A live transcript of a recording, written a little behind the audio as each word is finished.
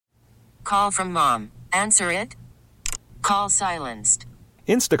call from mom. Answer it. Call silenced.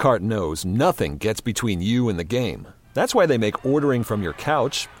 Instacart knows nothing gets between you and the game. That's why they make ordering from your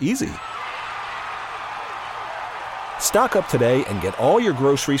couch easy. Stock up today and get all your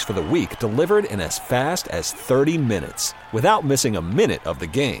groceries for the week delivered in as fast as 30 minutes without missing a minute of the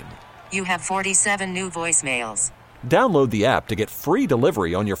game. You have 47 new voicemails. Download the app to get free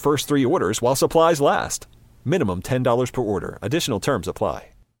delivery on your first 3 orders while supplies last. Minimum $10 per order. Additional terms apply.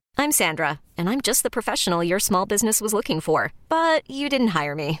 I'm Sandra, and I'm just the professional your small business was looking for. But you didn't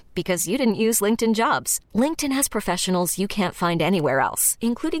hire me because you didn't use LinkedIn Jobs. LinkedIn has professionals you can't find anywhere else,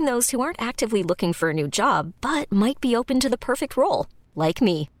 including those who aren't actively looking for a new job, but might be open to the perfect role, like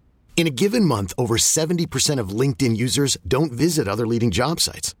me. In a given month, over 70% of LinkedIn users don't visit other leading job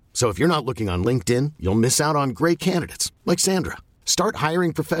sites. So if you're not looking on LinkedIn, you'll miss out on great candidates like Sandra. Start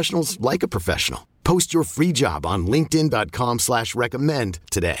hiring professionals like a professional. Post your free job on linkedin.com/recommend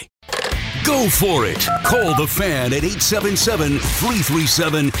today. Go for it. Call the Fan at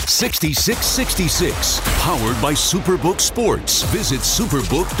 877-337-6666. Powered by Superbook Sports. Visit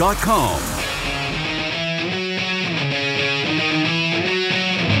superbook.com.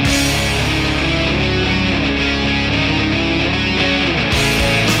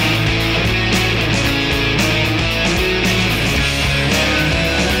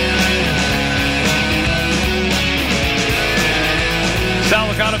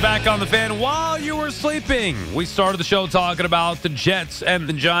 Back on the Fan. While you were sleeping, we started the show talking about the Jets and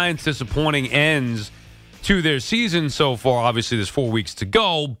the Giants' disappointing ends to their season so far. Obviously, there's 4 weeks to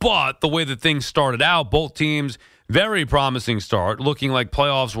go, but the way that things started out, both teams, very promising start, looking like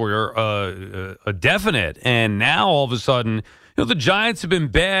playoffs were a definite. And now, all of a sudden, the Giants have been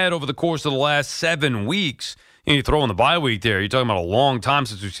bad over the course of the last 7 weeks. You throw in the bye week there, you're talking about a long time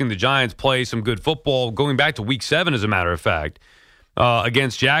since we've seen the Giants play some good football, going back to week 7, as a matter of fact.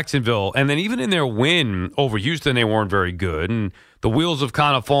 Against Jacksonville. And then even in their win over Houston, they weren't very good. And the wheels have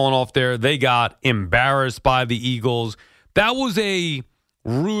kind of fallen off there. They got embarrassed by the Eagles. That was a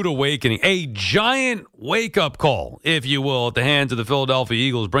rude awakening, a giant wake-up call, if you will, at the hands of the Philadelphia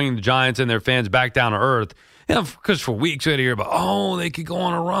Eagles, bringing the Giants and their fans back down to earth. Because for weeks we had to hear about, they could go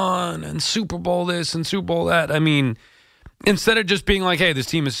on a run and Super Bowl this and Super Bowl that. I mean, instead of just being like, hey, this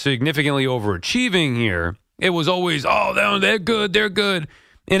team is significantly overachieving here, it was always, they're good, they're good.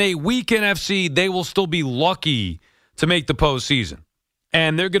 In a weak NFC, they will still be lucky to make the postseason.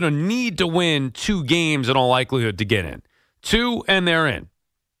 And they're going to need to win 2 games in all likelihood to get in. 2, and they're in.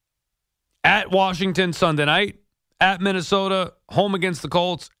 At Washington Sunday night, at Minnesota, home against the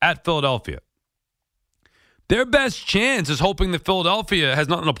Colts, at Philadelphia. Their best chance is hoping that Philadelphia has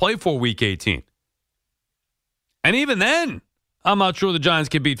nothing to play for week 18. And even then, I'm not sure the Giants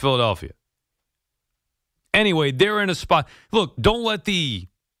can beat Philadelphia. Anyway, they're in a spot. Look, don't let the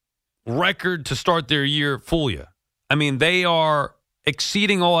record to start their year fool you. I mean, they are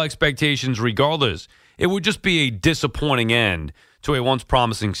exceeding all expectations regardless. It would just be a disappointing end to a once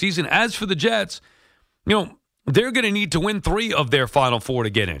promising season. As for the Jets, they're going to need to win 3 of their final 4 to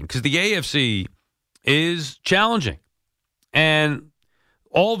get in because the AFC is challenging. And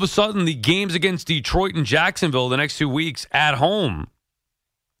all of a sudden, the games against Detroit and Jacksonville the next 2 weeks at home,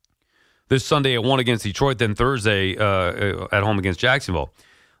 this Sunday at 1 against Detroit, then Thursday at home against Jacksonville.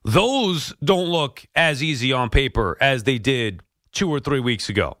 Those don't look as easy on paper as they did 2 or 3 weeks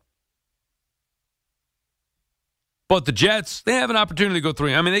ago. But the Jets, they have an opportunity to go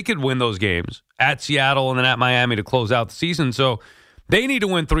 3. I mean, they could win those games at Seattle and then at Miami to close out the season. So they need to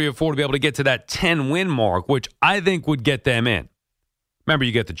win 3 or 4 to be able to get to that 10-win mark, which I think would get them in. Remember,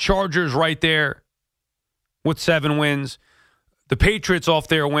 you get the Chargers right there with 7 wins. The Patriots off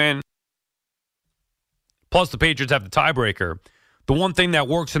their win. Plus, the Patriots have the tiebreaker. The one thing that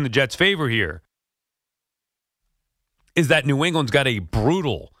works in the Jets' favor here is that New England's got a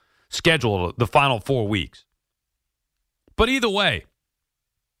brutal schedule the final 4 weeks. But either way,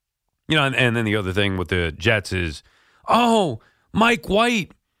 and then the other thing with the Jets is, Mike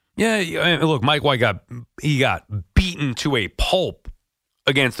White. Yeah, look, Mike White got beaten to a pulp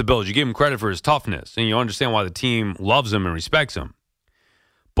against the Bills. You give him credit for his toughness, and you understand why the team loves him and respects him.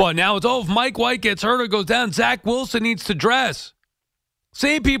 But now it's, if Mike White gets hurt or goes down, Zach Wilson needs to dress.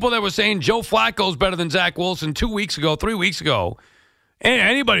 Same people that were saying Joe Flacco's better than Zach Wilson 2 weeks ago, 3 weeks ago. And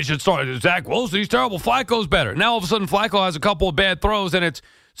anybody should start Zach Wilson. He's terrible. Flacco's better. Now all of a sudden Flacco has a couple of bad throws, and it's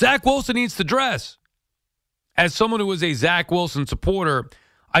Zach Wilson needs to dress. As someone who is a Zach Wilson supporter,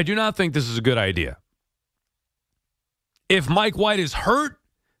 I do not think this is a good idea. If Mike White is hurt,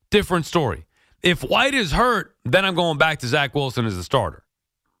 different story. If White is hurt, then I'm going back to Zach Wilson as the starter.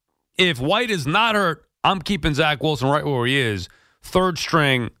 If White is not hurt, I'm keeping Zach Wilson right where he is, 3rd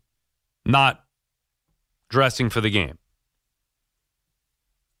string not dressing for the game.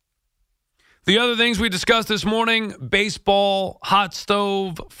 The other things we discussed this morning, baseball, hot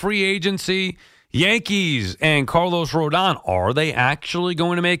stove, free agency, Yankees and Carlos Rodon. Are they actually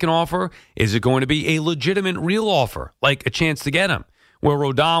going to make an offer? Is it going to be a legitimate real offer, like a chance to get him? Where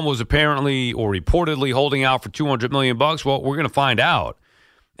Rodon was apparently or reportedly holding out for $200 million. Well, we're going to find out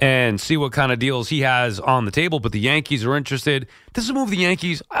and see what kind of deals he has on the table. But the Yankees are interested. This is a move the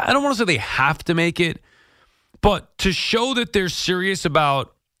Yankees, I don't want to say they have to make it, but to show that they're serious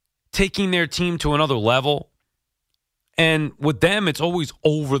about taking their team to another level. And with them, it's always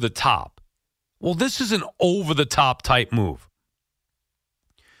over the top. Well, this is an over the top type move.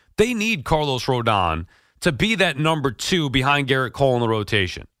 They need Carlos Rodon to be that number 2 behind Garrett Cole in the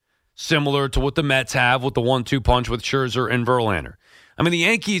rotation, similar to what the Mets have with the 1-2 punch with Scherzer and Verlander. I mean, the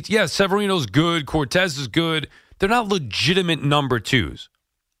Yankees, Severino's good, Cortez is good. They're not legitimate number 2s.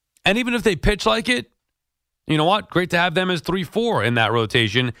 And even if they pitch like it, you know what? Great to have them as 3-4 in that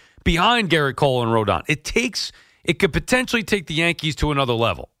rotation behind Garrett Cole and Rodon. It could potentially take the Yankees to another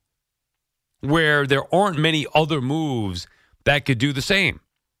level where there aren't many other moves that could do the same.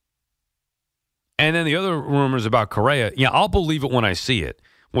 And then the other rumors about Correa, I'll believe it when I see it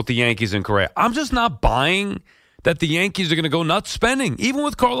with the Yankees and Correa. I'm just not buying that the Yankees are going to go nuts spending, even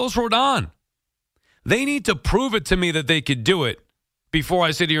with Carlos Rodon. They need to prove it to me that they could do it before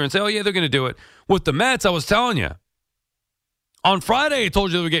I sit here and say, they're going to do it. With the Mets, I was telling you. On Friday, I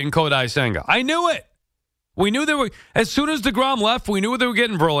told you they were getting Kodai Senga. I knew it. We knew they were. As soon as DeGrom left, we knew they were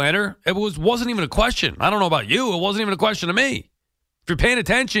getting Verlander. It wasn't even a question. I don't know about you. It wasn't even a question to me. If you're paying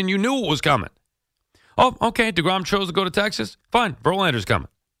attention, you knew it was coming. Oh, okay, DeGrom chose to go to Texas. Fine, Verlander's coming.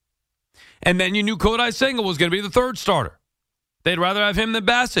 And then you knew Kodai Senga was going to be the third starter. They'd rather have him than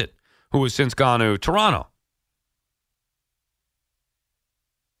Bassett, who has since gone to Toronto.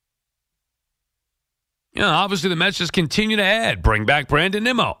 Obviously the Mets just continue to add. Bring back Brandon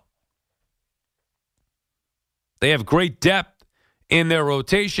Nimmo. They have great depth in their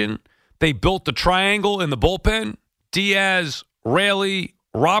rotation. They built the triangle in the bullpen. Diaz, Raley,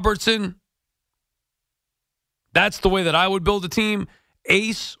 Robertson. That's the way that I would build a team.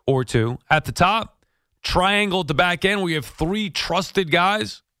 Ace or 2 at the top. Triangle at the back end. We have 3 trusted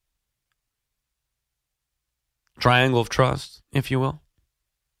guys. Triangle of trust, if you will.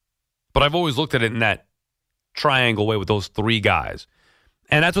 But I've always looked at it in that triangle way with those 3 guys.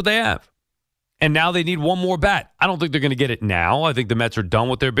 And that's what they have. And now they need one more bat. I don't think they're going to get it now. I think the Mets are done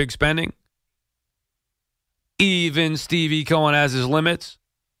with their big spending. Even Stevie Cohen has his limits.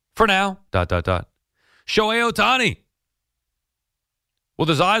 For now, ... Shohei Ohtani. With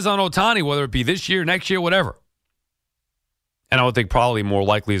his eyes on Ohtani, whether it be this year, next year, whatever. And I would think probably more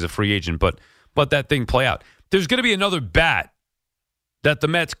likely as a free agent, but let that thing play out. There's going to be another bat that the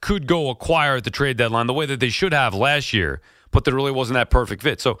Mets could go acquire at the trade deadline the way that they should have last year, but there really wasn't that perfect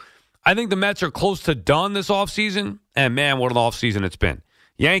fit. So I think the Mets are close to done this offseason, and man, what an offseason it's been.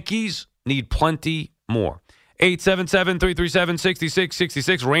 Yankees need plenty more.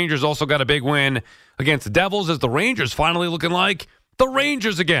 877-337-6666. Rangers also got a big win against the Devils as the Rangers finally looking like the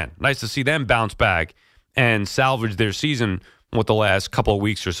Rangers again. Nice to see them bounce back and salvage their season with the last couple of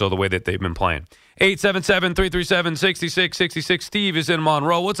weeks or so, the way that they've been playing. 877-337-6666. Steve is in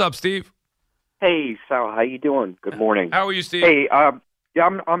Monroe. What's up, Steve? Hey, Sal. How you doing? Good morning. How are you, Steve? Hey, I'm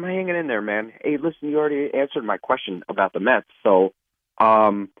hanging in there, man. Hey, listen, you already answered my question about the Mets. So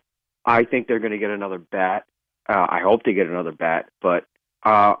I think they're going to get another bat. I hope they get another bat. But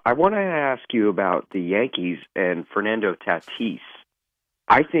I want to ask you about the Yankees and Fernando Tatis.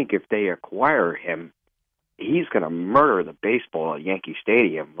 I think if they acquire him, he's going to murder the baseball at Yankee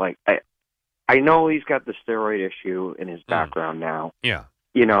Stadium. Like, I know he's got the steroid issue in his background now. Yeah.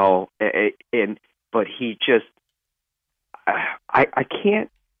 But he just, I can't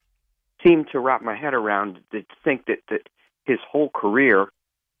seem to wrap my head around to think that his whole career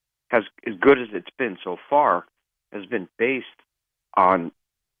has, as good as it's been so far, has been based on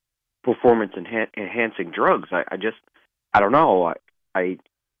performance enhancing drugs. I don't know. I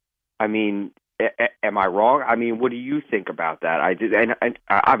mean, am I wrong? I mean, what do you think about that? And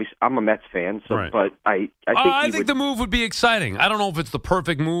obviously, I'm a Mets fan, so right. But I think the move would be exciting. I don't know if it's the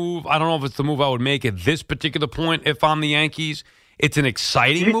perfect move. I don't know if it's the move I would make at this particular point if I'm the Yankees. It's an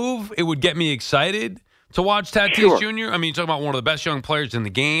exciting move. It would get me excited to watch Tatis Jr. I mean, you're talking about one of the best young players in the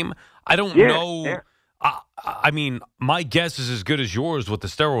game. I don't know. Yeah. I mean, my guess is as good as yours with the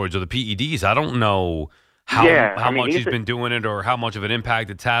steroids or the PEDs. I don't know how much he's been doing it or how much of an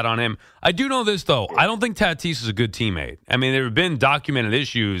impact it's had on him. I do know this, though. I don't think Tatis is a good teammate. I mean, there have been documented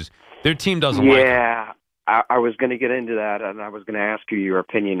issues. Their team doesn't like him. Yeah, I was going to get into that, and I was going to ask you your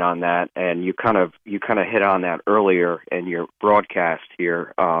opinion on that, and you kind of hit on that earlier in your broadcast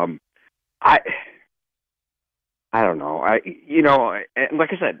here. I don't know. And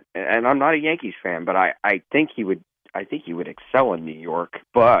like I said, and I'm not a Yankees fan, but I think he would excel in New York.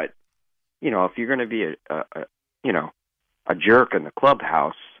 But if you're going to be a jerk in the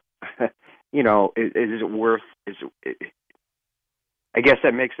clubhouse, is it worth? I guess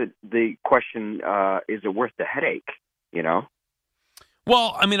that makes it the question: is it worth the headache?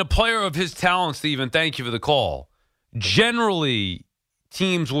 Well, I mean, a player of his talent, Stephen. Thank you for the call. Generally,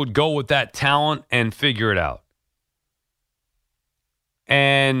 teams would go with that talent and figure it out.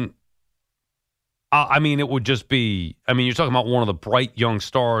 And, I mean, it would just be, you're talking about one of the bright young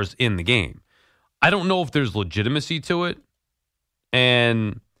stars in the game. I don't know if there's legitimacy to it.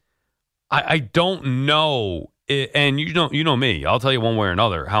 And I don't know. And you know me. I'll tell you one way or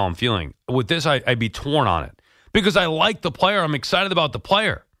another how I'm feeling. With this, I'd be torn on it. Because I like the player. I'm excited about the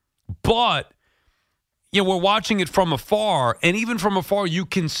player. But, we're watching it from afar. And even from afar, you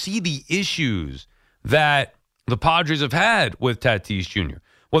can see the issues that the Padres have had with Tatis Jr.,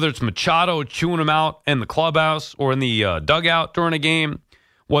 whether it's Machado chewing him out in the clubhouse or in the dugout during a game,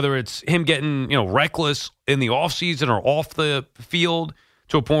 whether it's him getting reckless in the offseason or off the field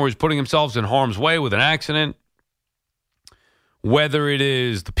to a point where he's putting himself in harm's way with an accident, whether it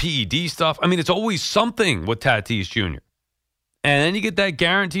is the PED stuff. It's always something with Tatis Jr. And then you get that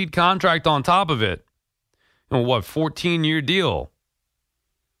guaranteed contract on top of it. 14-year deal.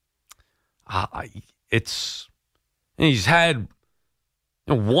 He's had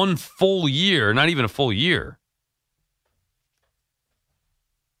one full year, not even a full year.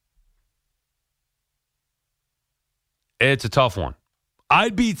 It's a tough one.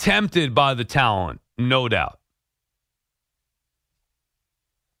 I'd be tempted by the talent, no doubt.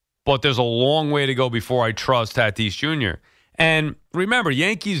 But there's a long way to go before I trust Tatis Jr. And remember,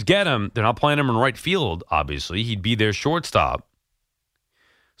 Yankees get him. They're not playing him in right field, obviously. He'd be their shortstop.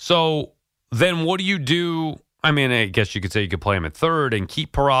 So then what do you do? I guess you could say you could play him at third and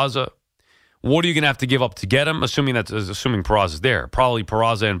keep Peraza. What are you going to have to give up to get him? Assuming Peraza's there. Probably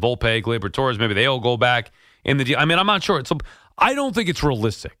Peraza and Volpe, Gleyber Torres, maybe they all go back in the deal. I'm not sure. I don't think it's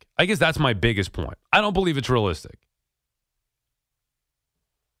realistic. I guess that's my biggest point. I don't believe it's realistic.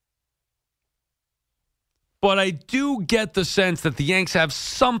 But I do get the sense that the Yanks have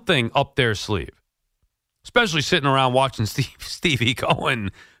something up their sleeve, especially sitting around watching Stevie Cohen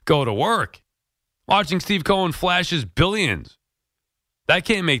go to work. Watching Steve Cohen flash his billions. That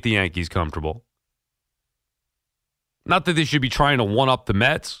can't make the Yankees comfortable. Not that they should be trying to one-up the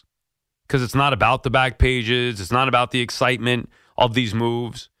Mets, because it's not about the back pages. It's not about the excitement of these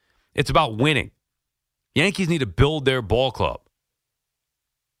moves. It's about winning. Yankees need to build their ball club.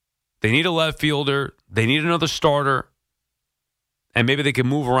 They need a left fielder. They need another starter. And maybe they can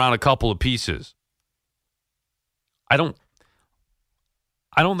move around a couple of pieces. I don't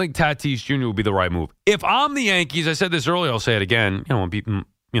think Tatis Jr. would be the right move. If I'm the Yankees, I said this earlier, I'll say it again. When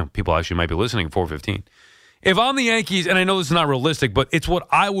people actually might be listening at 4:15. If I'm the Yankees, and I know this is not realistic, but it's what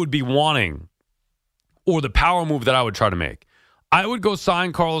I would be wanting, or the power move that I would try to make. I would go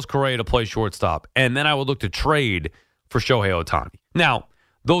sign Carlos Correa to play shortstop, and then I would look to trade for Shohei Ohtani. Now,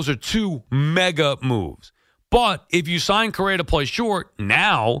 those are two mega moves. But if you sign Correa to play short,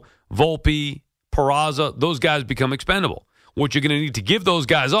 now Volpe, Peraza, those guys become expendable. What you're going to need to give those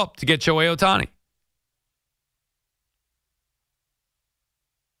guys up to get Shohei Ohtani.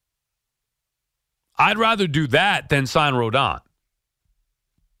 I'd rather do that than sign Rodon.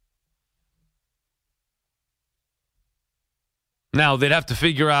 Now, they'd have to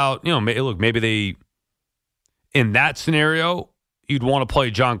figure out, maybe they, in that scenario, you'd want to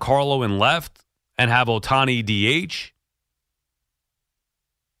play Giancarlo in left and have Ohtani DH.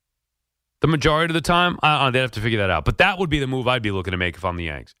 The majority of the time, they'd have to figure that out. But that would be the move I'd be looking to make if I'm the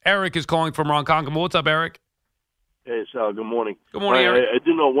Yanks. Eric is calling from Ronkonkoma. What's up, Eric? Hey, Sal. Good morning. Good morning, Eric. I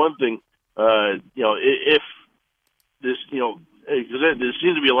do know one thing. If this, because there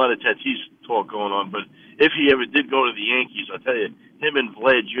seems to be a lot of Tatis talk going on, but if he ever did go to the Yankees, I'll tell you, him and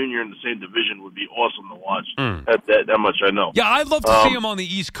Vlad Jr. in the same division would be awesome to watch. That much I know. Yeah, I'd love to see him on the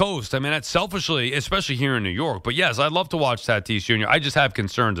East Coast. That's selfishly, especially here in New York. But yes, I'd love to watch Tatis Jr. I just have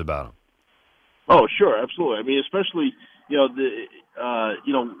concerns about him. Oh, sure, absolutely. Especially with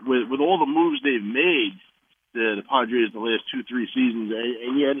all the moves they've made, the Padres the last 2-3 seasons,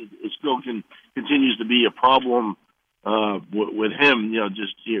 and yet it still continues to be a problem with him.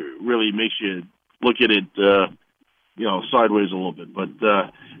 Just really makes you look at it, sideways a little bit. But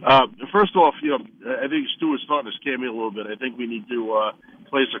first off, I think Stu is starting to scare me a little bit. I think we need to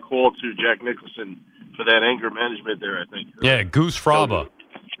place a call to Jack Nicholson for that anger management there, I think. Yeah, Goose Fraba.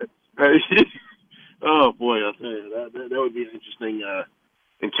 Oh boy, I'll tell you that would be an interesting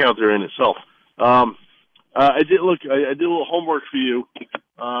encounter in itself. I did a little homework for you.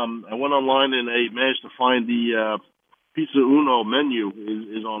 I went online and I managed to find the Pizza Uno menu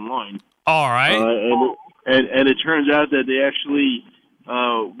is online. All right. And it turns out that they actually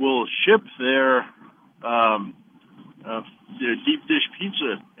will ship their deep dish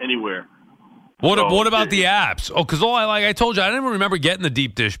pizza anywhere. What about the apps? Oh, because I told you, I didn't remember getting the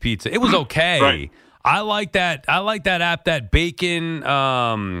deep dish pizza. It was okay. Right. I like that app, that bacon,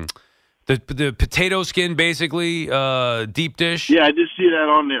 the potato skin, basically, deep dish. Yeah, I did see that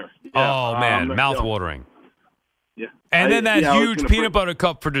on there. Yeah. Oh man, mouth-watering. Yeah. And then that huge peanut butter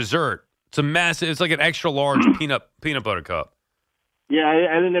cup for dessert. It's a massive. It's like an extra large peanut butter cup. Yeah,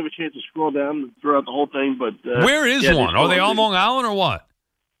 I didn't have a chance to scroll down throughout the whole thing, but where is one? Are they on Long Island or what?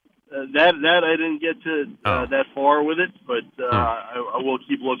 That I didn't get to that far with it, but I will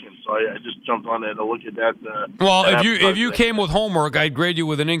keep looking. So I just jumped on it to look at that. Well, if you came with homework, I'd grade you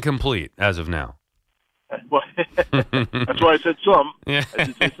with an incomplete as of now. Well, that's why I said some. Yeah, I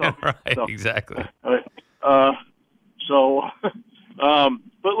did say some. Right, so, exactly. But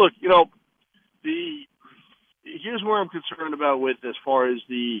look, here's where I'm concerned about with as far as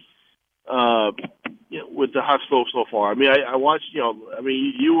the. With the hot stove so far. I mean, I watched,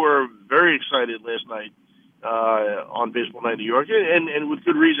 you were very excited last night on Baseball Night in New York, and with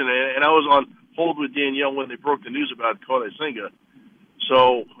good reason. And I was on hold with Danielle when they broke the news about Kodai Senga.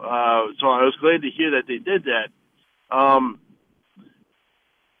 So I was glad to hear that they did that.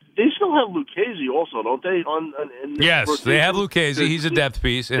 They still have Lucchesi also, don't they? Yes, rotation? They have Lucchesi. He's a depth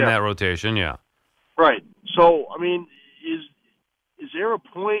piece in that rotation, yeah. Right. So, I mean, is there a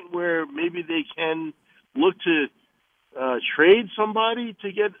point where maybe they can look to trade somebody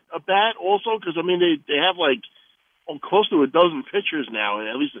to get a bat also? Because, I mean, they have close to a dozen pitchers now, and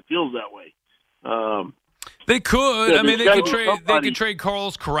at least it feels that way. They could. Yeah, I mean, they could trade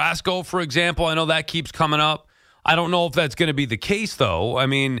Carlos Carrasco, for example. I know that keeps coming up. I don't know if that's going to be the case, though. I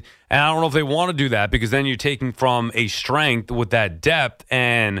mean, and I don't know if they want to do that because then you're taking from a strength with that depth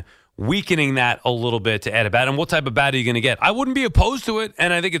and weakening that a little bit to add a bat. And what type of bat are you going to get? I wouldn't be opposed to it,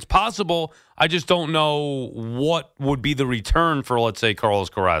 and I think it's possible. I just don't know what would be the return for, let's say, Carlos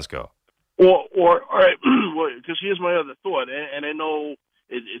Carrasco. Or all right, because here's my other thought, and I know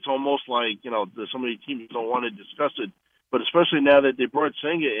it's almost like, some of the teams don't want to discuss it, but especially now that they brought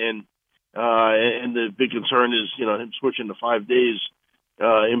Senga in, and the big concern is, him switching to 5 days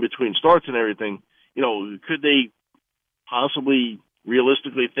in between starts and everything, could they possibly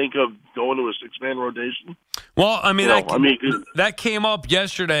realistically think of going to a six-man rotation? Well, I mean, that came up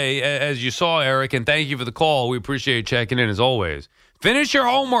yesterday, as you saw, Eric, and thank you for the call. We appreciate checking in, as always. Finish your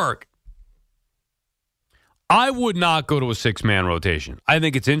homework. I would not go to a six-man rotation. I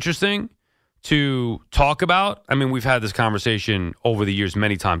think it's interesting to talk about. I mean, we've had this conversation over the years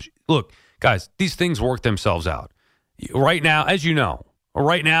many times. Look, guys, these things work themselves out. Right now, as you know,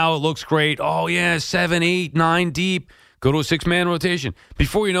 right now it looks great. Oh, yeah, 7, 8, 9 deep. Go to a six-man rotation.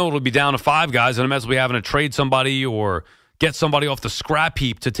 Before you know it, it'll be down to 5 guys, and the Mets will be having to trade somebody or get somebody off the scrap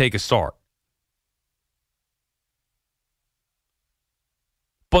heap to take a start.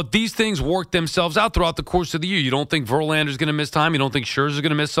 But these things work themselves out throughout the course of the year. You don't think Verlander's going to miss time? You don't think Scherzer's going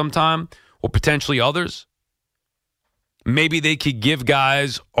to miss some time? Or potentially others? Maybe they could give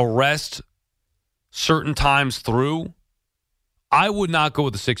guys a rest certain times through. I would not go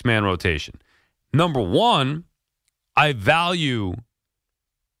with the six-man rotation. Number one, I value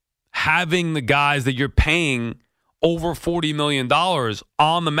having the guys that you're paying over $40 million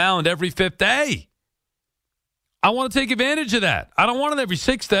on the mound every fifth day. I want to take advantage of that. I don't want it every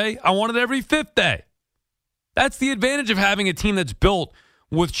sixth day. I want it every fifth day. That's the advantage of having a team that's built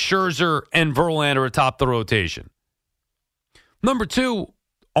with Scherzer and Verlander atop the rotation. Number two,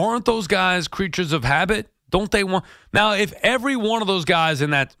 aren't those guys creatures of habit? Don't they want... Now, if every one of those guys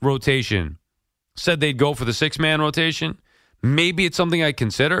in that rotation said they'd go for the six-man rotation, maybe it's something I'd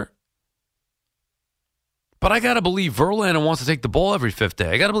consider. But I got to believe Verlander wants to take the ball every fifth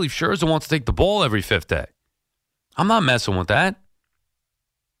day. I got to believe Scherzer wants to take the ball every fifth day. I'm not messing with that.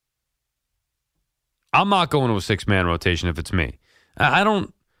 I'm not going to a six-man rotation if it's me.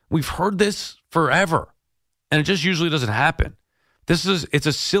 We've heard this forever, and it just usually doesn't happen. It's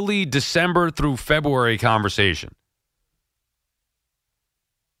a silly December through February conversation.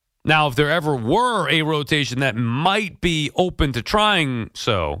 Now, if there ever were a rotation that might be open to trying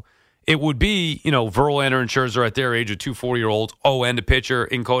so, it would be, Verlander and Scherzer at their age of 2 40-year-olds, and a pitcher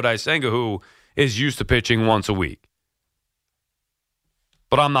in Kodai Senga who is used to pitching once a week.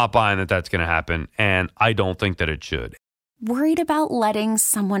 But I'm not buying that that's going to happen, and I don't think that it should. Worried about letting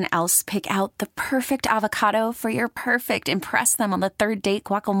someone else pick out the perfect avocado for your perfect impress them on the third date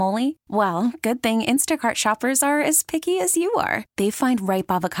guacamole? Well, good thing Instacart shoppers are as picky as you are. They find ripe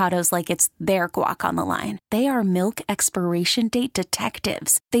avocados like it's their guac on the line. They are milk expiration date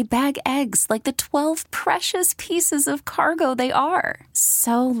detectives. They bag eggs like the 12 precious pieces of cargo they are.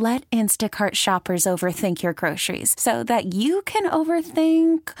 So let Instacart shoppers overthink your groceries so that you can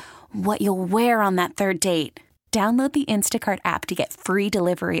overthink what you'll wear on that third date. Download the Instacart app to get free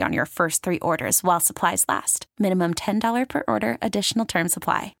delivery on your first 3 orders while supplies last. Minimum $10 per order. Additional terms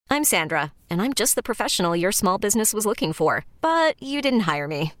apply. I'm Sandra, and I'm just the professional your small business was looking for. But you didn't hire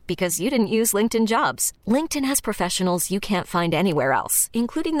me because you didn't use LinkedIn Jobs. LinkedIn has professionals you can't find anywhere else,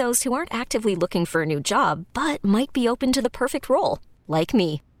 including those who aren't actively looking for a new job, but might be open to the perfect role, like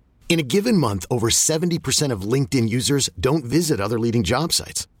me. In a given month, over 70% of LinkedIn users don't visit other leading job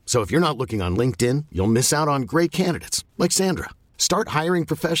sites. So if you're not looking on LinkedIn, you'll miss out on great candidates like Sandra. Start hiring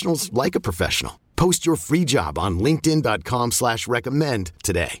professionals like a professional. Post your free job on linkedin.com/recommend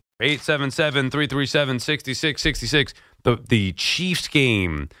today. 877-337-6666. The Chiefs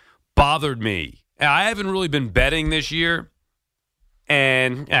game bothered me. I haven't really been betting this year.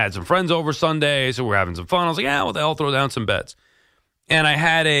 And I had some friends over Sunday, so we're having some fun. I was like, what the hell, throw down some bets. And I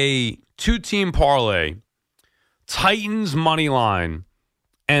had a 2-team parlay, Titans money line,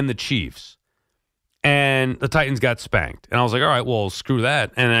 and the Chiefs. And the Titans got spanked. And I was like, all right, well, screw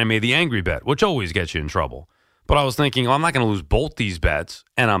that. And I made the angry bet, which always gets you in trouble. But I was thinking, I'm not going to lose both these bets,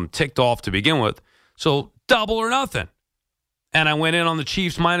 and I'm ticked off to begin with. So double or nothing. And I went in on the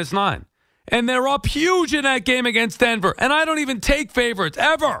Chiefs -9. And they're up huge in that game against Denver. And I don't even take favorites,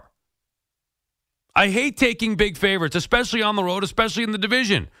 ever. I hate taking big favorites, especially on the road, especially in the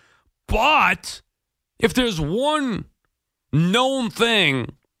division. But if there's one known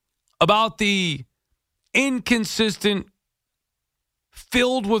thing about the inconsistent,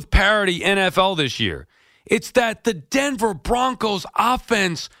 filled with parity NFL this year, it's that the Denver Broncos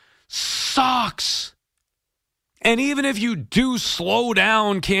offense sucks. And even if you do slow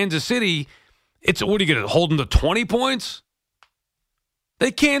down Kansas City, what are you going to hold them to 20 points?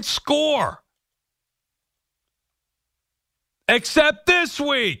 They can't score. Except this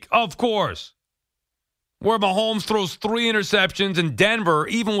week, of course, where Mahomes throws 3 interceptions in Denver,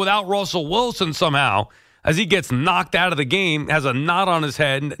 even without Russell Wilson somehow, as he gets knocked out of the game, has a knot on his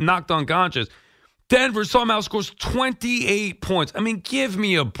head, knocked unconscious. Denver somehow scores 28 points. I mean, give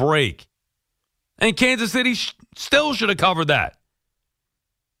me a break. And Kansas City still should have covered that.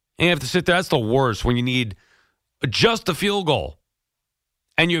 And you have to sit there. That's the worst when you need just a field goal.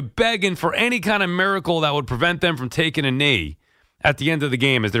 And you're begging for any kind of miracle that would prevent them from taking a knee at the end of the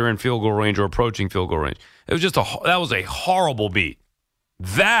game as they're in field goal range or approaching field goal range. It was that was a horrible beat.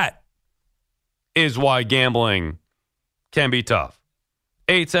 That is why gambling can be tough.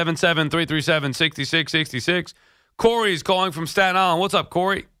 877-337-6666. Corey's calling from Staten Island. What's up,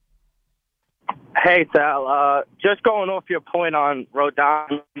 Corey? Hey, Sal. Just going off your point on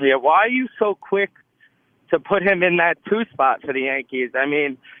Rodon, why are you so quick to put him in that 2 spot for the Yankees? I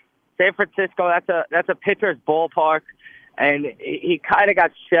mean, San Francisco, that's a pitcher's ballpark, and he kind of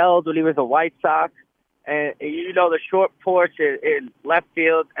got shelled when he was a White Sox. And, the short porch in left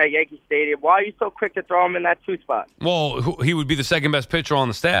field at Yankee Stadium. Why are you so quick to throw him in that 2 spot? Well, he would be the second best pitcher on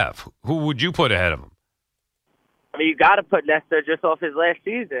the staff. Who would you put ahead of him? I mean, you got to put Nestor just off his last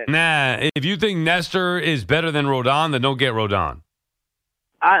season. Nah, if you think Nestor is better than Rodon, then don't get Rodon.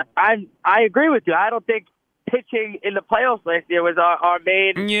 I agree with you. I don't think pitching in the playoffs last year was our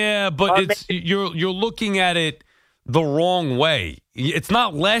main. Yeah, but you're looking at it the wrong way. It's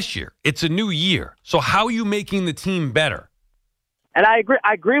not last year. It's a new year. So how are you making the team better? And I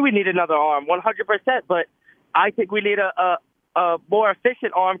agree we need another arm, 100%, but I think we need a more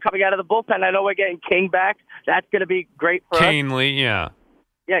efficient arm coming out of the bullpen. I know we're getting King back. That's going to be great for us. Canely, yeah.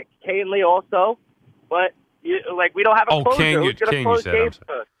 Yeah, Canely also. But, we don't have a closer. King, Who's going to close games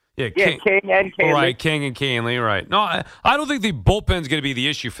for us? Yeah, King and Canely. Right, King and Canely, right. No, I don't think the bullpen's going to be the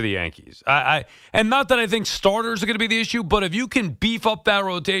issue for the Yankees. And not that I think starters are going to be the issue, but if you can beef up that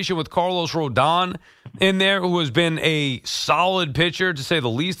rotation with Carlos Rodon in there, who has been a solid pitcher, to say the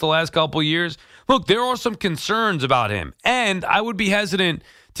least, the last couple of years, look, there are some concerns about him. And I would be hesitant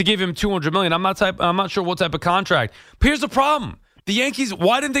to give him $200 million. I'm not sure what type of contract. But here's the problem. The Yankees,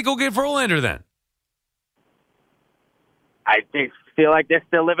 why didn't they go get Verlander then? I feel like they're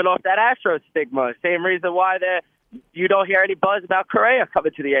still living off that Astros stigma. Same reason why you don't hear any buzz about Correa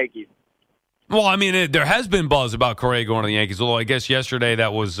coming to the Yankees. Well, I mean, there has been buzz about Correa going to the Yankees, although I guess yesterday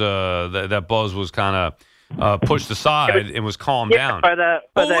that was that buzz was kind of pushed aside and was calmed down. For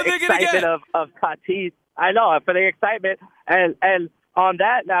the excitement of Tatis. I know, for the excitement. And on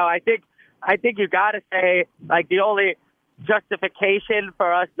that now, I think you got to say, like, the only justification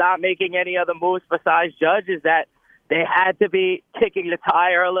for us not making any other moves besides Judge is that they had to be kicking the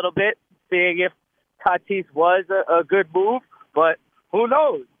tire a little bit, seeing if Tatis was a good move. But who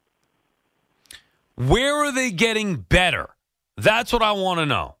knows? Where are they getting better? That's what I want to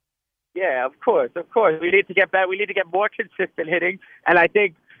know. Yeah, of course. We need to get better. We need to get more consistent hitting, and I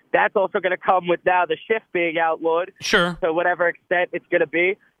think that's also going to come with now the shift being outlawed. Sure. To whatever extent it's going to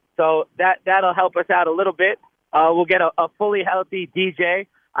be. So that'll help us out a little bit. We'll get a fully healthy DJ.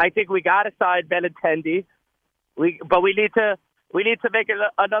 I think we got to sign Benintendi. But we need to make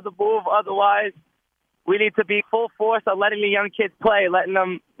another move. Otherwise, we need to be full force on letting the young kids play, letting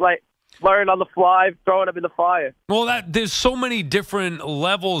them learn on the fly, throwing them in the fire. Well, there's so many different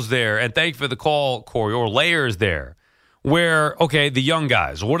levels there, and thank you for the call, Corey, or layers there, where, okay, the young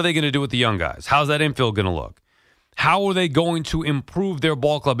guys, what are they going to do with the young guys? How's that infield going to look? How are they going to improve their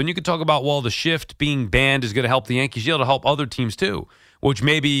ball club? And you can talk about, well, the shift being banned is going to help the Yankees. You'll help other teams too, which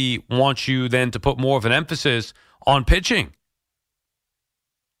maybe wants you then to put more of an emphasis on pitching.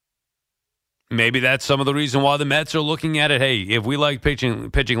 Maybe that's some of the reason why the Mets are looking at it. Hey, if we liked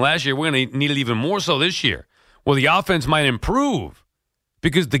pitching last year, we're going to need it even more so this year. Well, the offense might improve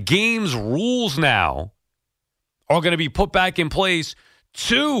because the game's rules now are going to be put back in place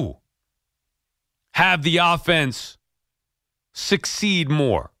to have the offense succeed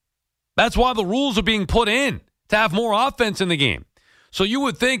more. That's why the rules are being put in, to have more offense in the game. So you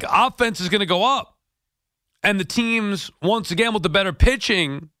would think offense is going to go up. And the teams, once again, with the better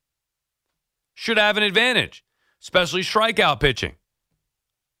pitching, should have an advantage, especially strikeout pitching.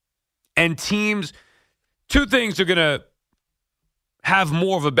 And teams, two things are going to have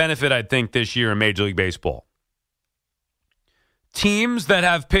more of a benefit, I think, this year in Major League Baseball. Teams that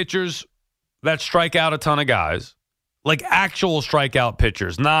have pitchers that strike out a ton of guys, like actual strikeout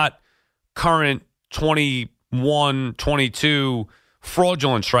pitchers, not current 21, 22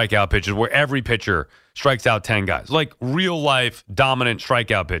 fraudulent strikeout pitchers where every pitcher strikes out 10 guys, like real life dominant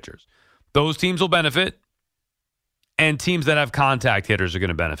strikeout pitchers. Those teams will benefit, and teams that have contact hitters are going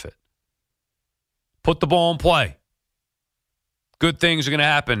to benefit. Put the ball in play. Good things are going to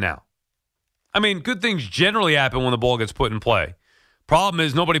happen now. I mean, good things generally happen when the ball gets put in play. Problem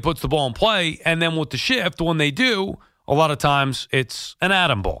is nobody puts the ball in play, and then with the shift, when they do, a lot of times it's an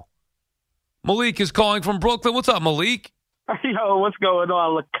atom ball. Malik is calling from Brooklyn. What's up, Malik? Yo, what's going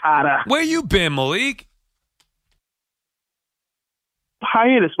on, Licata? Where you been, Malik?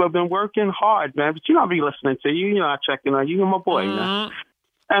 Hiatus, but I've been working hard, man. But I'll be listening to you. I'm checking on you. You're my boy, man.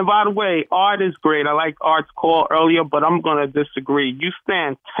 And by the way, Art is great. I like Art's call earlier, but I'm going to disagree. You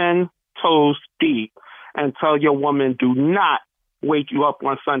stand 10 toes deep and tell your woman, do not wake you up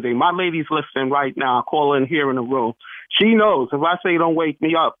on Sunday. My lady's listening right now. I call her in here in the room. She knows if I say don't wake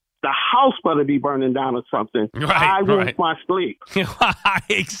me up, the house better be burning down or something. I want my sleep.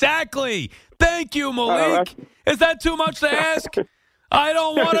 Exactly. Thank you, Malik. Is that too much to ask? I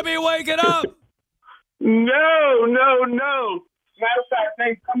don't want to be waking up. No. Matter of fact,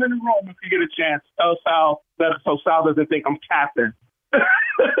 hey, come in the room if you get a chance. Tell Sal so Sal doesn't think I'm captain.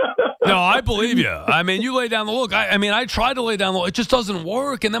 No, I believe you. I mean, you lay down the look. I try to lay down the look. It just doesn't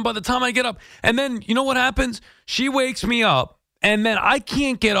work. And then by the time I get up, and then you know what happens? She wakes me up, and then I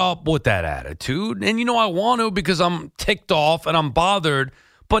can't get up with that attitude. And I want to because I'm ticked off and I'm bothered.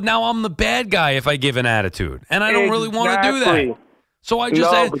 But now I'm the bad guy if I give an attitude. And I don't really want to do that. So I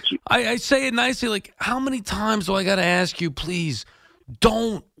just I say it nicely, like, how many times do I got to ask you, please,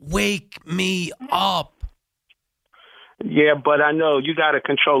 don't wake me up? Yeah, but I know you got to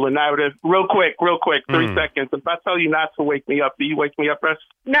control the narrative. Real quick, 3 seconds. If I tell you not to wake me up, do you wake me up, Russ?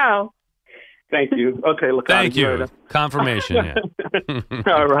 No. Thank you. Okay, look. Thank you. Confirmation, yeah.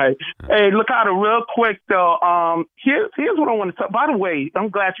 All right. Hey, look out real quick, though. Here's what I want to talk. By the way, I'm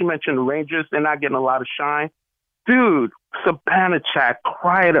glad you mentioned the Rangers. They're not getting a lot of shine. Dude, Sabanachak,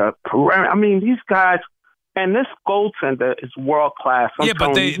 Kreider, I mean, these guys, and this goaltender is world class. Yeah,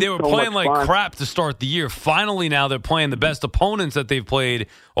 but they were playing like crap to start the year. Finally, now they're playing the best opponents that they've played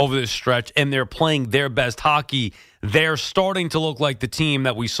over this stretch, and they're playing their best hockey. They're starting to look like the team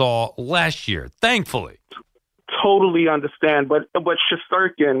that we saw last year, thankfully. Totally understand, but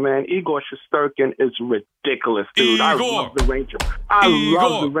Shesterkin, man, Igor Shesterkin is ridiculous, dude. Igor. I love the Ranger. I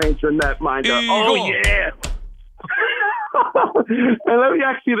love the Ranger netminder. Oh, yeah. And let me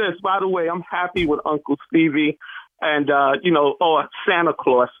ask you this, by the way, I'm happy with Uncle Stevie and, Santa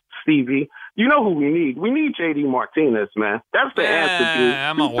Claus Stevie. You know who we need? We need J.D. Martinez, man. That's the answer, dude.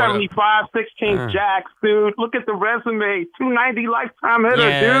 I'm not 275, 16 jacks, dude. Look at the resume. 290 lifetime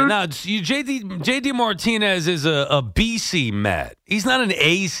hitter, dude. J.D. Martinez is a BC Met. He's not an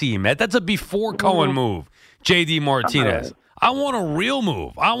AC Met. That's a before Cohen move, J.D. Martinez. I want a real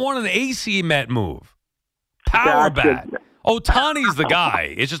move. I want an AC Met move. Power bat. Ohtani's the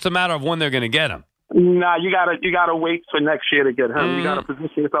guy. It's just a matter of when they're going to get him. Nah, you gotta wait for next year to get him. You gotta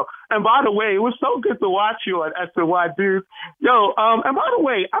position yourself. And by the way, it was so good to watch you at SNY, dude. Yo, and by the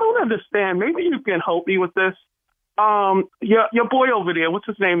way, I don't understand. Maybe you can help me with this. Your boy over there, what's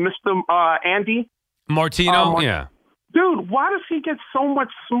his name, Mr. Andy Martino? Yeah. Dude, why does he get so much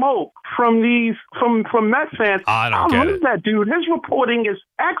smoke from Met fans? I don't get it. That dude, his reporting is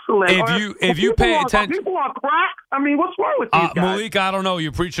excellent. If you pay attention, people on crack. I mean, what's wrong with these guys? Malik, I don't know.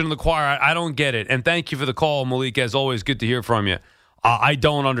 You're preaching to the choir. I don't get it. And thank you for the call, Malik. As always, good to hear from you. I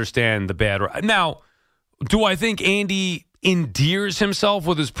don't understand the bad. Now, do I think Andy endears himself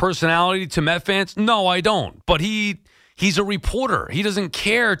with his personality to Met fans? No, I don't. But he's a reporter. He doesn't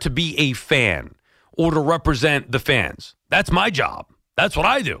care to be a fan or to represent the fans. That's my job. That's what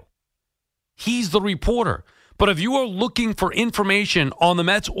I do. He's the reporter. But if you are looking for information on the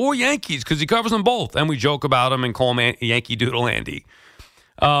Mets or Yankees, because he covers them both, and we joke about him and call him Yankee Doodle Andy,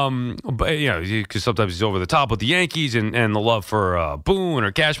 but because sometimes he's over the top with the Yankees and the love for Boone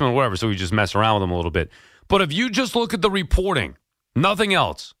or Cashman or whatever, so we just mess around with him a little bit. But if you just look at the reporting, nothing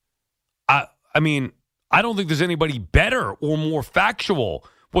else, I mean, I don't think there's anybody better or more factual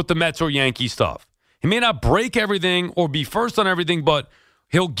with the Mets or Yankee stuff. He may not break everything or be first on everything, but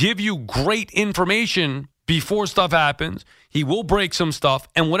he'll give you great information before stuff happens. He will break some stuff,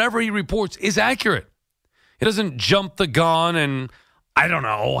 and whatever he reports is accurate. He doesn't jump the gun and, I don't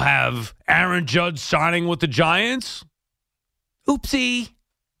know, have Aaron Judge signing with the Giants. Oopsie.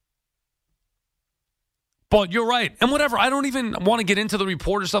 But you're right. And whatever, I don't even want to get into the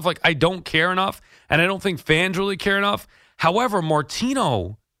reporter stuff. Like, I don't care enough, and I don't think fans really care enough. However,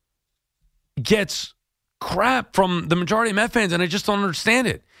 Martino gets crap from the majority of Met fans, and I just don't understand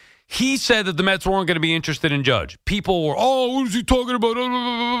it. He said that the Mets weren't going to be interested in Judge. People were, what is he talking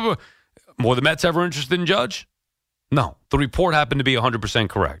about? Were the Mets ever interested in Judge? No. The report happened to be 100%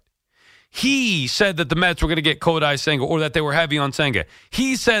 correct. He said that the Mets were going to get Kodai Senga, or that they were heavy on Senga.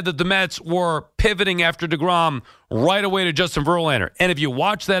 He said that the Mets were pivoting after DeGrom right away to Justin Verlander. And if you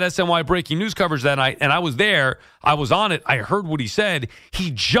watch that SNY breaking news coverage that night, and I was there, I was on it, I heard what he said.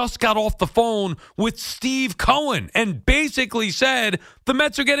 He just got off the phone with Steve Cohen and basically said the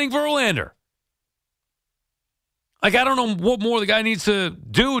Mets are getting Verlander. Like, I don't know what more the guy needs to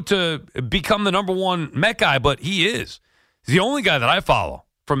do to become the number one Met guy, but he is. He's the only guy that I follow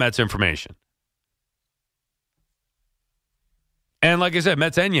for Mets information. And like I said,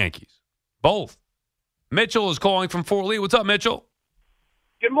 Mets and Yankees, both. Mitchell is calling from Fort Lee. What's up, Mitchell?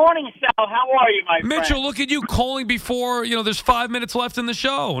 Good morning, Sal. How are you, my friend? Mitchell, look at you calling before, there's 5 minutes left in the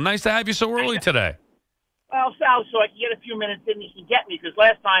show. Nice to have you so early today. Well, Sal, so I can get a few minutes in, you can get me, because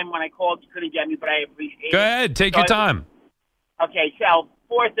last time when I called, you couldn't get me, but I appreciate it. Go ahead. Take your time. Okay, Sal,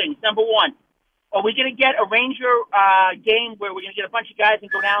 4 things. Number one, are we going to get a Ranger game where we're going to get a bunch of guys and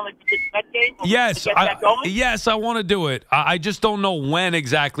go down like we did the Met game? Yes, I want to do it. I just don't know when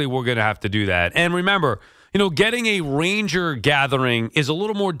exactly we're going to have to do that. And remember, getting a Ranger gathering is a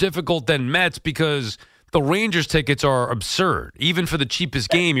little more difficult than Mets because the Rangers tickets are absurd. Even for the cheapest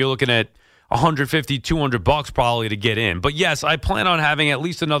game, you're looking at $150, $200 probably to get in. But yes, I plan on having at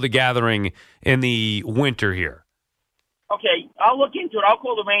least another gathering in the winter here. Okay, I'll look into it. I'll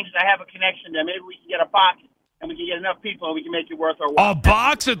call the Rangers. I have a connection there. Maybe we can get a box and we can get enough people and we can make it worth our while. A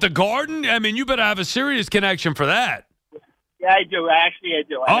box at the Garden? I mean, you better have a serious connection for that. Yeah, I do. Actually, I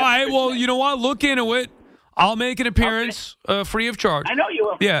do. All right, well, you know what? Look into it. I'll make an appearance free of charge. I know you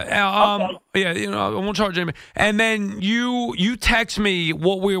will. Yeah, I won't charge anybody. And then you text me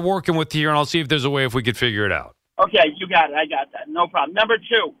what we're working with here, and I'll see if there's a way if we could figure it out. Okay, you got it. I got that. No problem. Number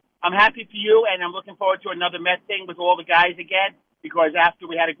 2, I'm happy for you, and I'm looking forward to another Met thing with all the guys again, because after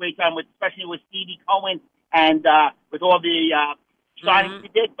we had a great time, especially with Stevie Cohen and with all the signings we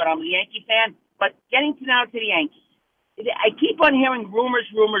did, but I'm a Yankee fan. But getting now to the Yankees, I keep on hearing rumors.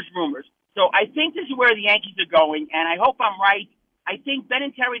 So I think this is where the Yankees are going, and I hope I'm right. I think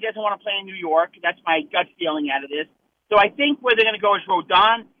Benintendi doesn't want to play in New York. That's my gut feeling out of this. So I think where they're going to go is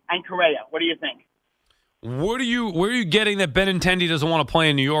Rodon and Correa. What do you think? Where are you getting that Benintendi doesn't want to play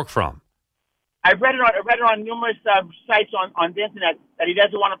in New York from? I read it on numerous sites on the internet that he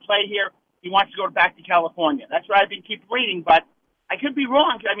doesn't want to play here. He wants to go back to California. That's what I've been keep reading, but I could be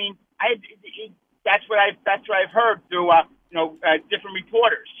wrong. I mean, that's what I've heard through different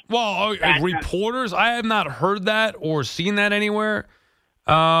reporters. Well, reporters? I have not heard that or seen that anywhere.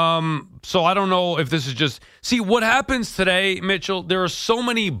 So I don't know if this is just... See, what happens today, Mitchell, there are so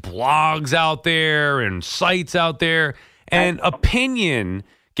many blogs out there and sites out there, and opinion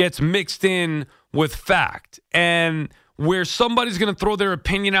gets mixed in with fact. And where somebody's going to throw their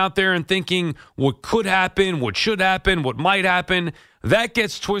opinion out there and thinking what could happen, what should happen, what might happen, that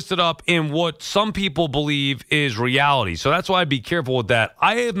gets twisted up in what some people believe is reality. So that's why I'd be careful with that.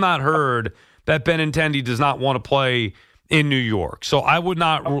 I have not heard that Benintendi does not want to play in New York. So I would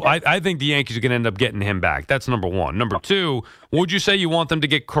not. I think the Yankees are going to end up getting him back. That's number one. Number two, would you say you want them to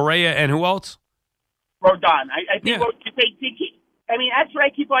get Correa and who else? Rodon. I think I mean, that's what I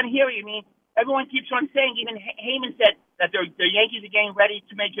keep on hearing. I mean, everyone keeps on saying, even Heyman said that the Yankees are getting ready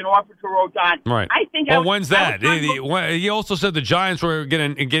to make an offer to Rodon. Right. I think. Well, when's that? He also said the Giants were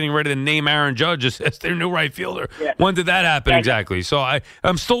getting ready to name Aaron Judge as their new right fielder. Yeah. When did that happen exactly? So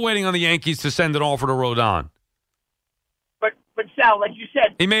I'm still waiting on the Yankees to send an offer to Rodon. But Sal, like you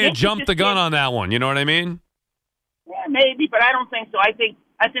said, he may have jumped the gun on that one. You know what I mean? Yeah, maybe, but I don't think so. I think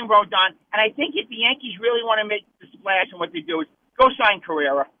Rodon, and I think if the Yankees really want to make the splash, and what they do is go sign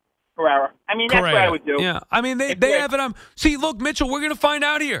Carrera. I mean, that's what I would do. Yeah, I mean, they have it. See, look, Mitchell, we're going to find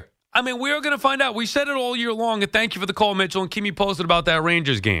out here. I mean, we're going to find out. We said it all year long, and thank you for the call, Mitchell, and keep me posted about that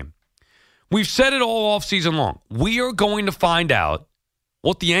Rangers game. We've said it all off season long. We are going to find out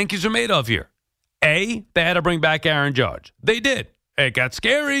what the Yankees are made of here. They had to bring back Aaron Judge. They did. It got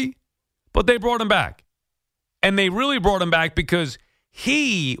scary, but they brought him back. And they really brought him back because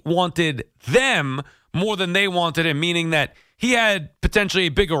he wanted them more than they wanted him, meaning that he had potentially a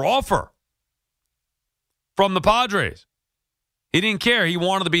bigger offer from the Padres. He didn't care. He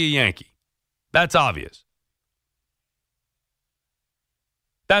wanted to be a Yankee. That's obvious.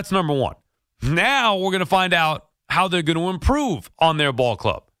 That's number one. Now we're going to find out how they're going to improve on their ball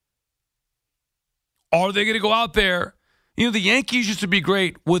club. Are they going to go out there? You know, the Yankees used to be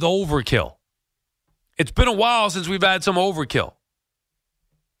great with overkill. It's been a while since we've had some overkill.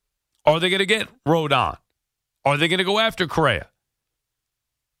 Are they going to get Rodon? Are they going to go after Correa?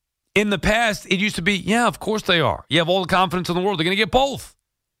 In the past, it used to be, yeah, of course they are. You have all the confidence in the world. They're going to get both.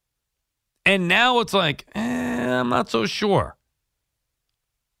 And now it's like, I'm not so sure.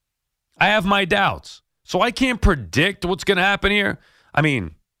 I have my doubts. So I can't predict what's going to happen here. I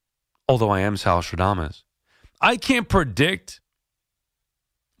mean, although I am Sal Stradamus, I can't predict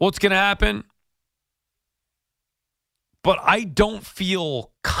what's going to happen. But I don't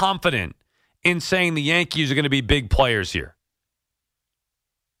feel confident in saying the Yankees are going to be big players here.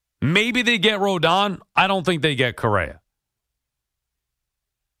 Maybe they get Rodon. I don't think they get Correa.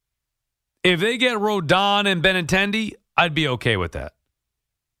 If they get Rodon and Benintendi, I'd be okay with that.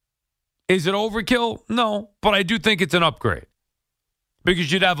 Is it overkill? No, but I do think it's an upgrade.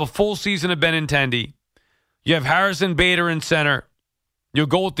 Because you'd have a full season of Benintendi. You have Harrison Bader in center. You'll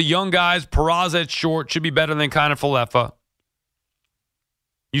go with the young guys. Peraza at short. Should be better than Kiner-Falefa.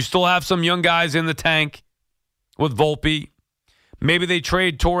 You still have some young guys in the tank with Volpe. Maybe they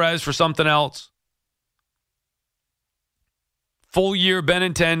trade Torres for something else. Full year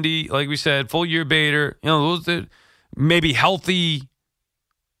Benintendi, like we said. Full year Bader. You know, those maybe healthy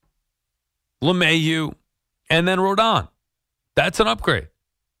LeMahieu. And then Rodon. That's an upgrade.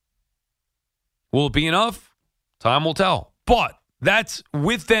 Will it be enough? Time will tell. But that's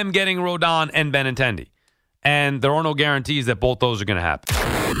with them getting Rodon and Benintendi. And there are no guarantees that both those are going to happen.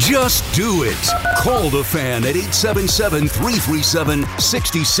 Just do it. Call the Fan at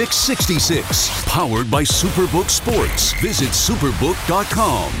 877-337-6666. Powered by Superbook Sports. Visit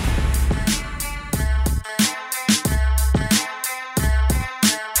superbook.com.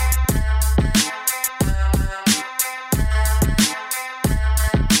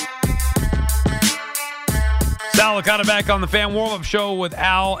 Sal Licata back on the Fan Warm-Up Show with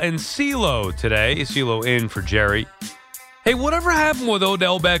Al and CeeLo today. CeeLo in for Jerry. Hey, whatever happened with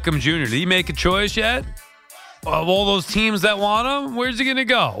Odell Beckham Jr.? Did he make a choice yet? Of all those teams that want him, where's he going to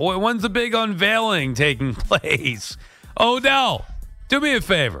go? When's the big unveiling taking place? Odell, do me a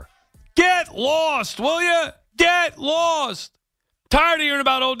favor. Get lost, will you? Get lost. Tired of hearing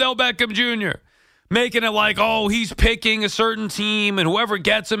about Odell Beckham Jr. Making it like, oh, he's picking a certain team and whoever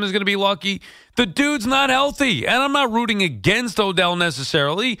gets him is going to be lucky. The dude's not healthy, and I'm not rooting against Odell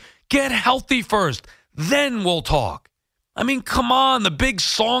necessarily. Get healthy first, then we'll talk. I mean, come on, the big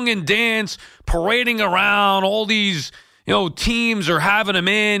song and dance, parading around, all these, teams are having him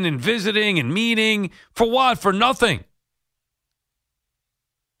in and visiting and meeting. For what? For nothing.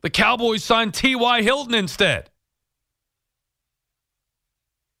 The Cowboys signed T.Y. Hilton instead.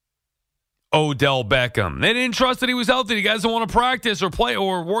 Odell Beckham. They didn't trust that he was healthy. You guys don't want to practice or play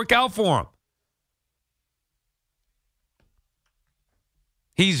or work out for him.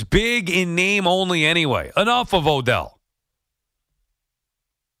 He's big in name only anyway. Enough of Odell.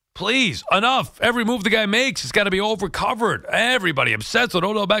 Please, enough. Every move the guy makes has got to be overcovered. Everybody obsessed with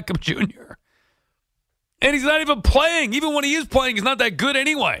Odell Beckham Jr. And he's not even playing. Even when he is playing, he's not that good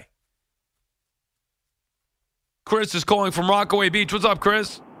anyway. Chris is calling from Rockaway Beach. What's up,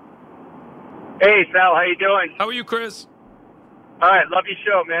 Chris? Hey, Sal. How you doing? How are you, Chris? All right. Love your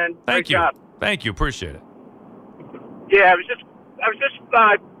show, man. Thank Great you. job. Thank you. Appreciate it. Yeah, I was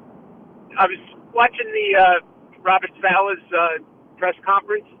watching the Robert Sala's press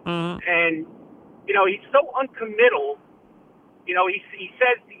conference, and he's so uncommittal. He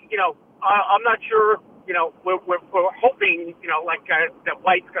says, I'm not sure. We're hoping, that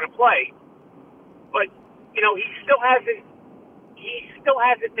White's going to play, but he still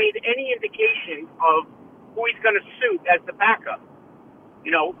hasn't made any indication of who he's going to suit as the backup.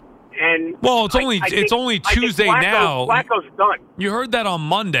 And it's only Tuesday now. Flacco's done. You heard that on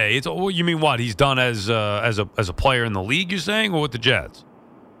Monday. You mean what? He's done as a player in the league. You're saying, or with the Jets?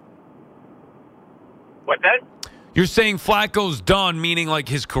 What that? You're saying Flacco's done, meaning like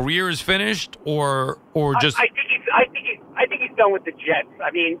his career is finished, or just? I think he's done with the Jets.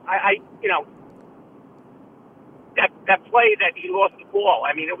 I mean, that play that he lost the ball.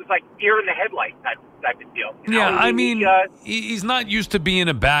 I mean, it was like deer in the headlights type of deal. He's not used to being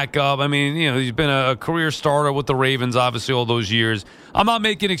a backup. I mean, he's been a career starter with the Ravens, obviously, all those years. I'm not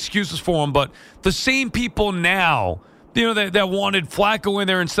making excuses for him, but the same people now, that wanted Flacco in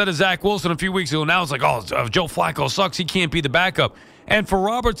there instead of Zach Wilson a few weeks ago, now it's like, Joe Flacco sucks. He can't be the backup. And for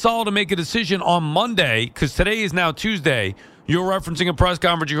Robert Saleh to make a decision on Monday, because today is now Tuesday, you're referencing a press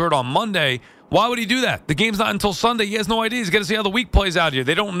conference you heard on Monday. Why would he do that? The game's not until Sunday. He has no idea. He's got to see how the week plays out here.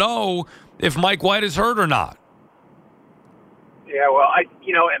 They don't know if Mike White is hurt or not. Yeah, well,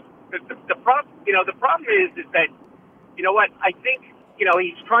 the problem is that I think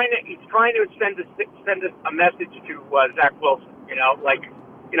he's trying to send a message to Zach Wilson.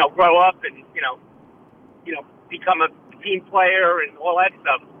 Grow up and become a team player and all that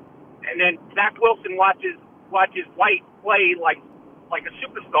stuff. And then Zach Wilson watches White play like a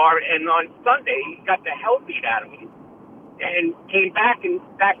superstar, and on Sunday he got the hell beat out of him and came back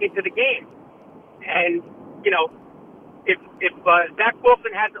into the game. And if Zach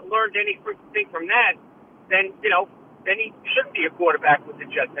Wilson hasn't learned anything from that, then he shouldn't be a quarterback with the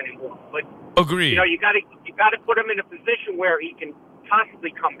Jets anymore. But agreed. You got to put him in a position where he can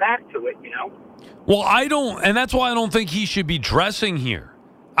constantly come back to it. Well, I don't, and that's why I don't think he should be dressing here.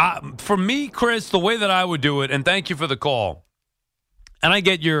 For me, Chris, the way that I would do it, and thank you for the call. And I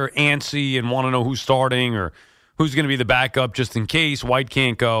get you're antsy and want to know who's starting or who's going to be the backup just in case White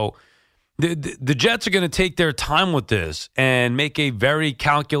can't go. The Jets are going to take their time with this and make a very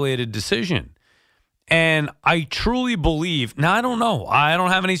calculated decision. And I truly believe, now I don't know. I don't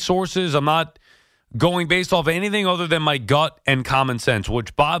have any sources. I'm not going based off anything other than my gut and common sense,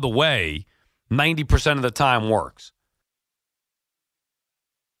 which, by the way, 90% of the time works.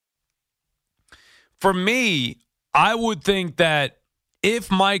 For me, I would think that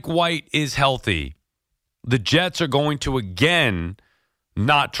if Mike White is healthy, the Jets are going to again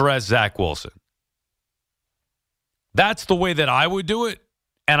not dress Zach Wilson. That's the way that I would do it,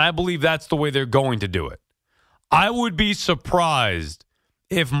 and I believe that's the way they're going to do it. I would be surprised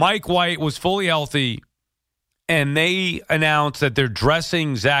if Mike White was fully healthy and they announced that they're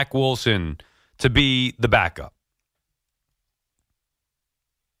dressing Zach Wilson to be the backup.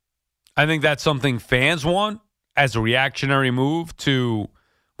 I think that's something fans want as a reactionary move to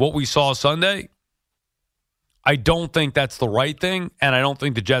what we saw Sunday. I don't think that's the right thing, and I don't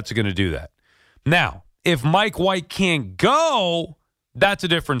think the Jets are going to do that. Now, if Mike White can't go, that's a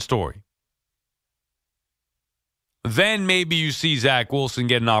different story. Then maybe you see Zach Wilson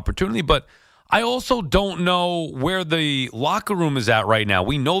get an opportunity, but I also don't know where the locker room is at right now.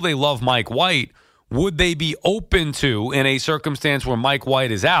 We know they love Mike White. Would they be open to, in a circumstance where Mike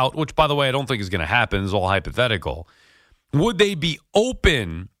White is out, which, by the way, I don't think is going to happen, it's all hypothetical, would they be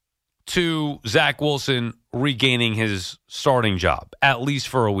open to Zach Wilson regaining his starting job, at least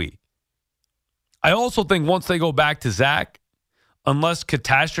for a week? I also think once they go back to Zach, unless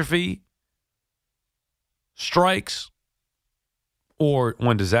catastrophe strikes or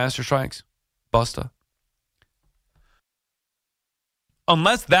when disaster strikes, Busta,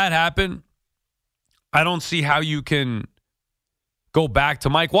 unless that happened, I don't see how you can go back to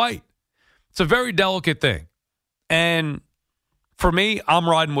Mike White. It's a very delicate thing. And for me, I'm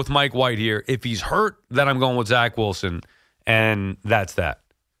riding with Mike White here. If he's hurt, then I'm going with Zach Wilson, and that's that.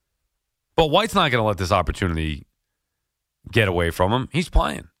 But White's not going to let this opportunity get away from him. He's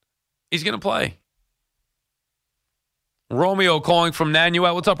playing. He's going to play. Romeo calling from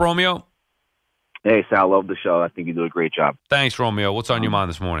Nanuet. What's up, Romeo? Hey, Sal, love the show. I think you do a great job. Thanks, Romeo. What's on your mind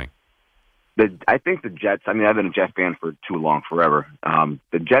this morning? I think the Jets, I've been a Jets fan for too long, forever.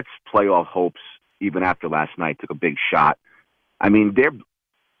 The Jets' playoff hopes, even after last night, took a big shot. They're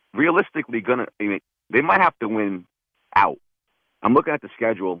realistically they might have to win out. I'm looking at the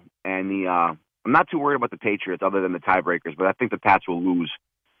schedule, and I'm not too worried about the Patriots other than the tiebreakers, but I think the Pats will lose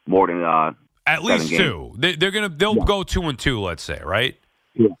more than at least 2. They'll go 2-2, let's say, right?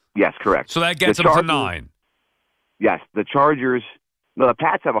 Yeah. Yes, correct. So that gets them to 9. Yes, the Chargers. No, the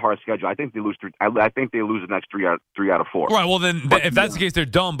Pats have a hard schedule. I think they lose. I think they lose the next 3 out of 4. Right. Well, then, if that's the case, they're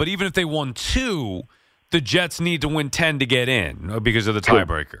dumb. But even if they won 2, the Jets need to win 10 to get in because of the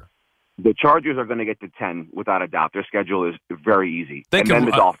tiebreaker. The Chargers are going to get to 10 without a doubt. Their schedule is very easy. Then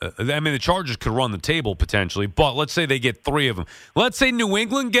the Dolphins. The Chargers could run the table potentially, but let's say they get 3 of them. Let's say New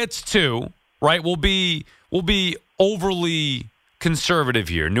England gets 2. Right. We'll be overly conservative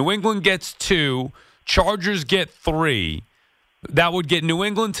here. New England gets 2. Chargers get 3. That would get New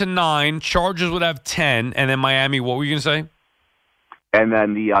England to 9. Chargers would have 10. And then Miami, what were you going to say? And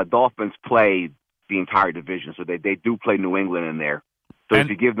then the Dolphins play the entire division. So they do play New England in there. So if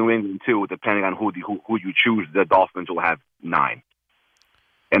you give New England 2, depending on who you choose, the Dolphins will have 9.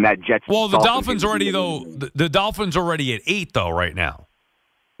 And that Jets. Well, the Dolphins already, though. The Dolphins already at 8, though, right now.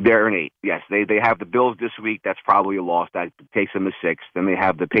 They're in 8, yes. They have the Bills this week. That's probably a loss. That takes them to 6. Then they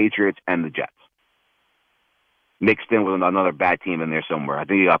have the Patriots and the Jets. Mixed in with another bad team in there somewhere. I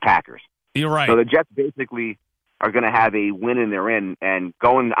think you got Packers. You're right. So the Jets basically are going to have a win in their in. And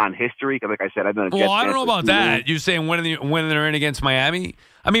going on history, because like I said, I've been a Jets fan. Well, I don't know about that. You're saying when they're in against Miami?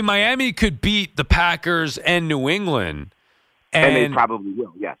 Miami could beat the Packers and New England. And they probably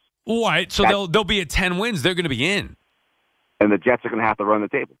will, yes. Right. So they'll be at 10 wins. They're going to be in. And the Jets are going to have to run the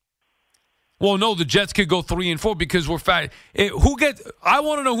table. Well, no, the Jets could go 3-4 because we're fat. I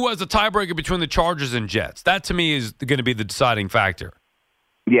want to know who has the tiebreaker between the Chargers and Jets. That to me is going to be the deciding factor.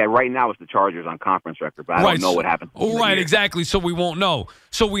 Yeah, right now it's the Chargers on conference record, but I don't know what happens. Right, exactly. So we won't know.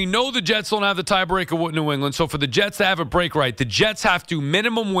 So we know the Jets don't have the tiebreaker with New England. So for the Jets to have a break right, the Jets have to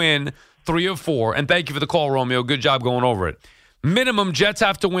minimum win 3 of 4. And thank you for the call, Romeo. Good job going over it. Minimum, Jets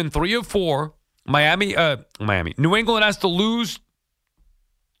have to win 3 of 4. New England has to lose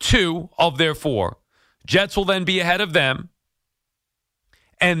 2 of their 4. Jets will then be ahead of them.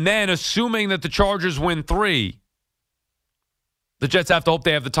 And then, assuming that the Chargers win 3, the Jets have to hope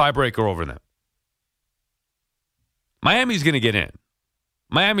they have the tiebreaker over them. Miami's going to get in.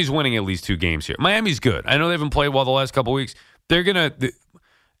 Miami's winning at least 2 games here. Miami's good. I know they haven't played well the last couple of weeks. They're going to,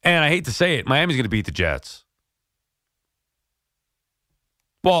 and I hate to say it, Miami's going to beat the Jets.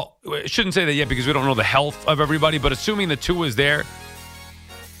 Well, I shouldn't say that yet because we don't know the health of everybody, but assuming the 2 is there,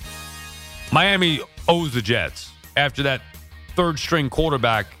 Miami owes the Jets after that third-string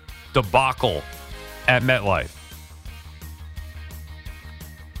quarterback debacle at MetLife.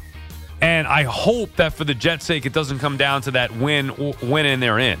 And I hope that for the Jets' sake, it doesn't come down to that win and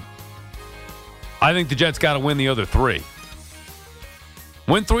they're in. I think the Jets got to win the other 3.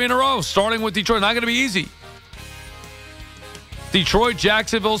 Win 3 in a row, starting with Detroit. Not going to be easy. Detroit,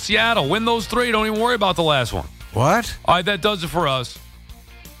 Jacksonville, Seattle. Win those 3. Don't even worry about the last one. What? All right, that does it for us.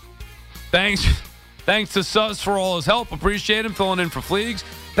 Thanks to Sus for all his help. Appreciate him filling in for Fleegs.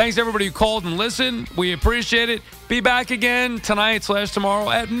 Thanks to everybody who called and listened. We appreciate it. Be back again tonight/tomorrow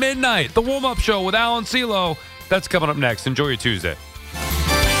at midnight. The warm-up show with Alan Celo. That's coming up next. Enjoy your Tuesday.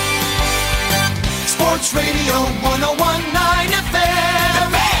 Sports Radio 101.9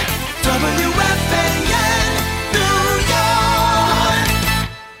 FM. WFAN, New York.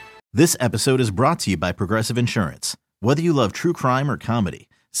 This episode is brought to you by Progressive Insurance. Whether you love true crime or comedy,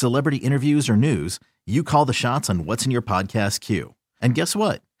 celebrity interviews or news, you call the shots on what's in your podcast queue. And guess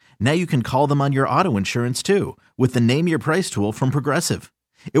what? Now you can call them on your auto insurance too with the Name Your Price tool from Progressive.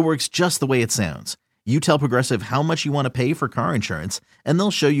 It works just the way it sounds. You tell Progressive how much you want to pay for car insurance, and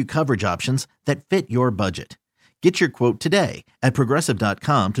they'll show you coverage options that fit your budget. Get your quote today at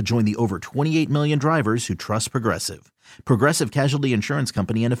Progressive.com to join the over 28 million drivers who trust Progressive. Progressive Casualty Insurance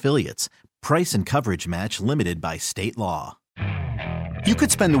Company and Affiliates. Price and coverage match limited by state law. You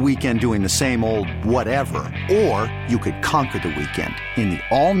could spend the weekend doing the same old whatever, or you could conquer the weekend in the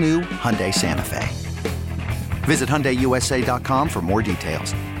all-new Hyundai Santa Fe. Visit HyundaiUSA.com for more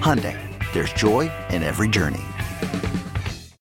details. Hyundai, there's joy in every journey.